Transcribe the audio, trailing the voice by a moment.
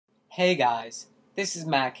Hey guys, this is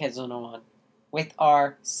Matt Hazelnowan with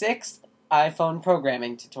our 6th iPhone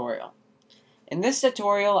programming tutorial. In this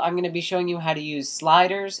tutorial, I'm going to be showing you how to use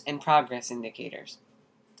sliders and progress indicators.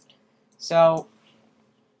 So,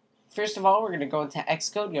 first of all, we're going to go into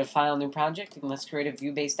Xcode, go to File, New Project, and let's create a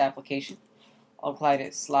view-based application. I'll apply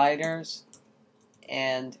to sliders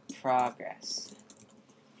and progress.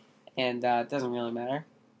 And it doesn't really matter.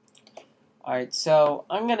 Alright, so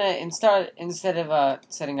I'm going to, instead of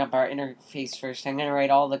setting up our interface first, I'm going to write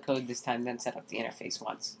all the code this time, then set up the interface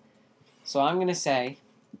once. So I'm going to say,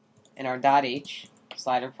 in our .h,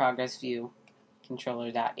 slider progress view,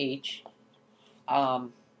 controller.h, we're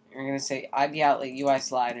going to say IB outlet UI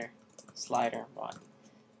slider 1.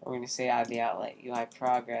 We're going to say IB outlet UI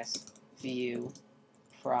progress view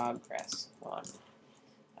progress 1.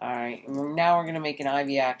 Alright, now we're going to make an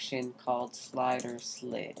IB action called slider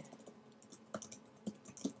slid.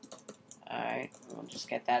 Alright, we'll just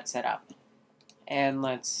get that set up. And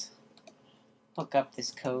let's hook up this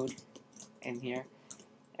code in here.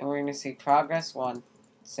 And we're going to say progress 1,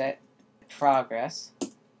 set progress.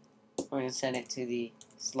 We're going to send it to the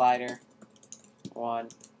slider 1.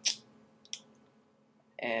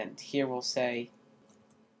 And here we'll say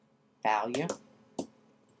value.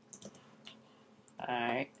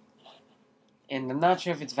 Alright. And I'm not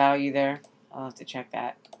sure if it's value there. I'll have to check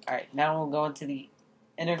that. Alright, now we'll go into the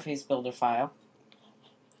interface builder file,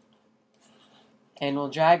 and we'll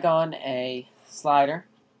drag on a slider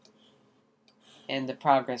and the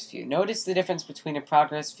progress view. Notice the difference between a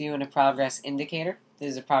progress view and a progress indicator.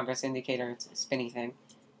 This is a progress indicator, it's a spinny thing.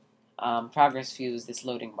 Progress view is this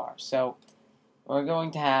loading bar. So we're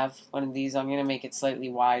going to have one of these. I'm going to make it slightly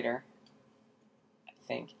wider, I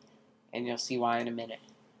think, and you'll see why in a minute.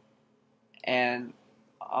 And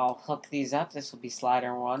I'll hook these up. This will be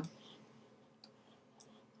slider 1.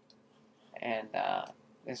 And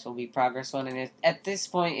this will be progress 1. And at this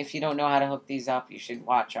point, if you don't know how to hook these up, you should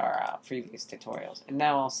watch our previous tutorials. And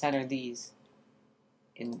now I'll center these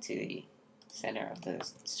into the center of the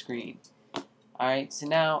screen. Alright, so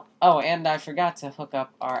now, oh, and I forgot to hook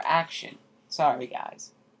up our action. Sorry,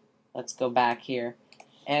 guys. Let's go back here.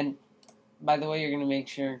 And by the way, you're going to make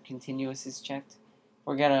sure continuous is checked.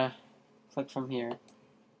 We're going to click from here,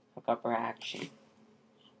 hook up our action.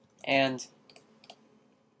 And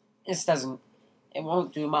this it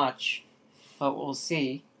won't do much, but we'll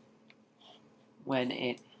see when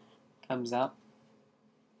it comes up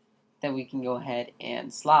that we can go ahead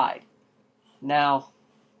and slide. Now,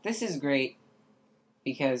 this is great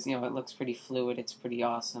because, you know, it looks pretty fluid, it's pretty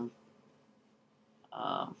awesome.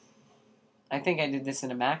 I think I did this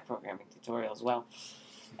in a Mac programming tutorial as well.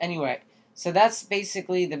 Anyway, so that's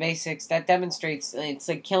basically the basics. That demonstrates, it's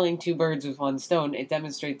like killing two birds with one stone. It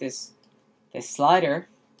demonstrates this slider,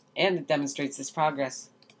 and it demonstrates this progress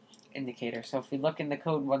indicator. So if we look in the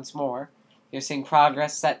code once more, you're seeing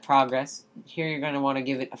progress, set progress. Here you're going to want to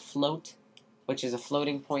give it a float, which is a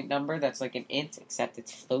floating point number. That's like an int, except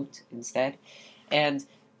it's float instead. And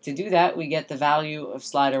to do that, we get the value of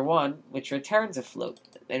slider 1, which returns a float.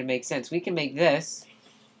 And it makes sense. We can make this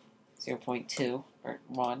 0.2 or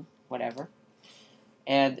 1, whatever.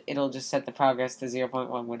 And it'll just set the progress to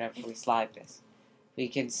 0.1 whenever we slide this. We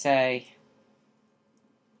can say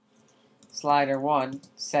slider 1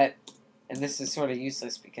 set, and this is sort of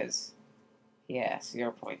useless because, yeah,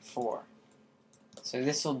 0.4. So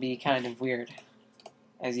this will be kind of weird,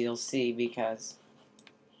 as you'll see, because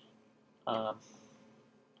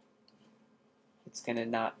it's going to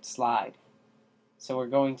not slide. So we're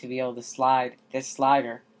going to be able to slide this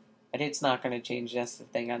slider, but it's not going to change, just the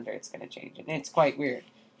thing under it's going to change. And it's quite weird.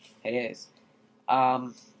 It is.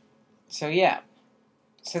 So yeah.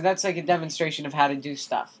 So that's like a demonstration of how to do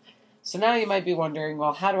stuff. So now you might be wondering,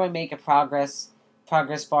 well, how do I make a progress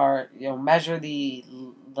bar, you know, measure the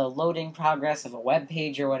loading progress of a web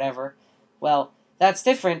page or whatever? Well, that's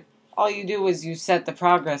different. All you do is you set the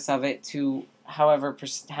progress of it to however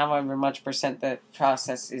much percent the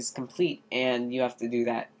process is complete, and you have to do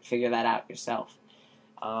that, figure that out yourself.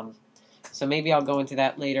 So maybe I'll go into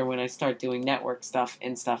that later when I start doing network stuff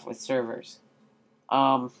and stuff with servers.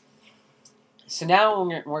 So now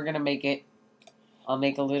we're going to make it. I'll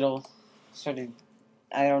make a little sort of,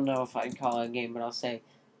 I don't know if I'd call it a game, but I'll say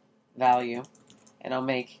value. And I'll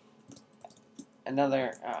make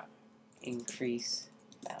another increase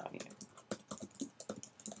value.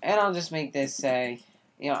 And I'll just make this say,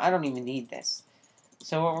 you know, I don't even need this.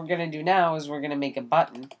 So what we're going to do now is we're going to make a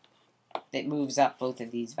button that moves up both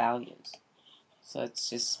of these values. So let's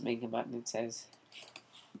just make a button that says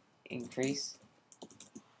increase.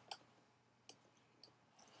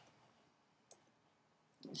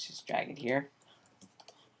 Let's just drag it here.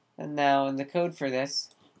 And now in the code for this,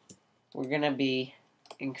 we're going to be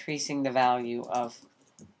increasing the value of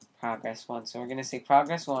progress 1. So we're going to say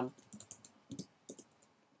progress 1,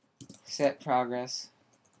 set progress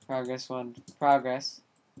 1, progress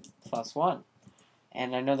plus 1.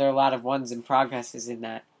 And I know there are a lot of 1s and progresses in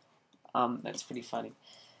that. That's pretty funny.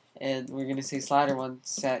 And we're going to say slider 1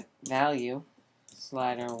 set value,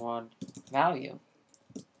 slider 1 value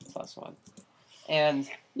plus 1. And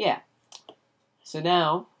yeah. So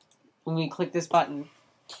now, when we click this button,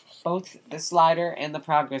 both the slider and the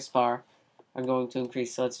progress bar are going to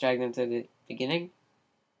increase. So let's drag them to the beginning,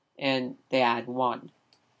 and they add 1.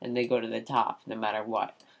 And they go to the top no matter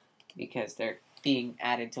what, because they're being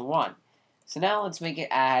added to 1. So now let's make it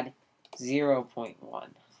add 0.1.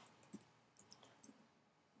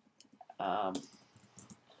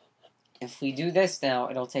 If we do this now,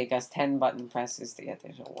 it'll take us 10 button presses to get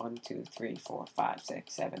there. So 1, 2, 3, 4, 5,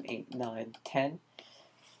 6, 7, 8, 9, 10.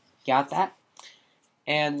 Got that?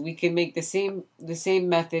 And we can make the same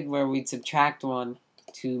method where we'd subtract 1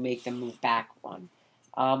 to make them move back 1.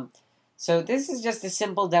 So this is just a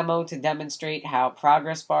simple demo to demonstrate how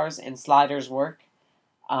progress bars and sliders work.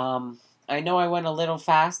 I know I went a little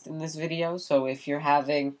fast in this video, so if you're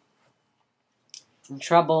having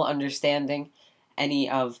trouble understanding any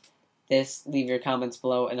of this, leave your comments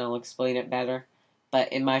below and I'll explain it better.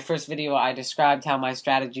 But in my first video, I described how my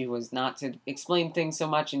strategy was not to explain things so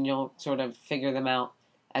much, and you'll sort of figure them out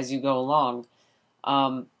as you go along.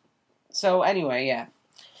 So anyway, yeah.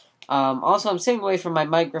 Also, I'm staying away from my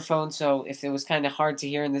microphone, so if it was kind of hard to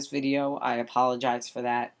hear in this video, I apologize for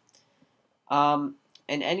that. And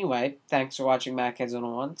anyway, thanks for watching MacHeads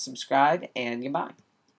 101. Subscribe, and goodbye.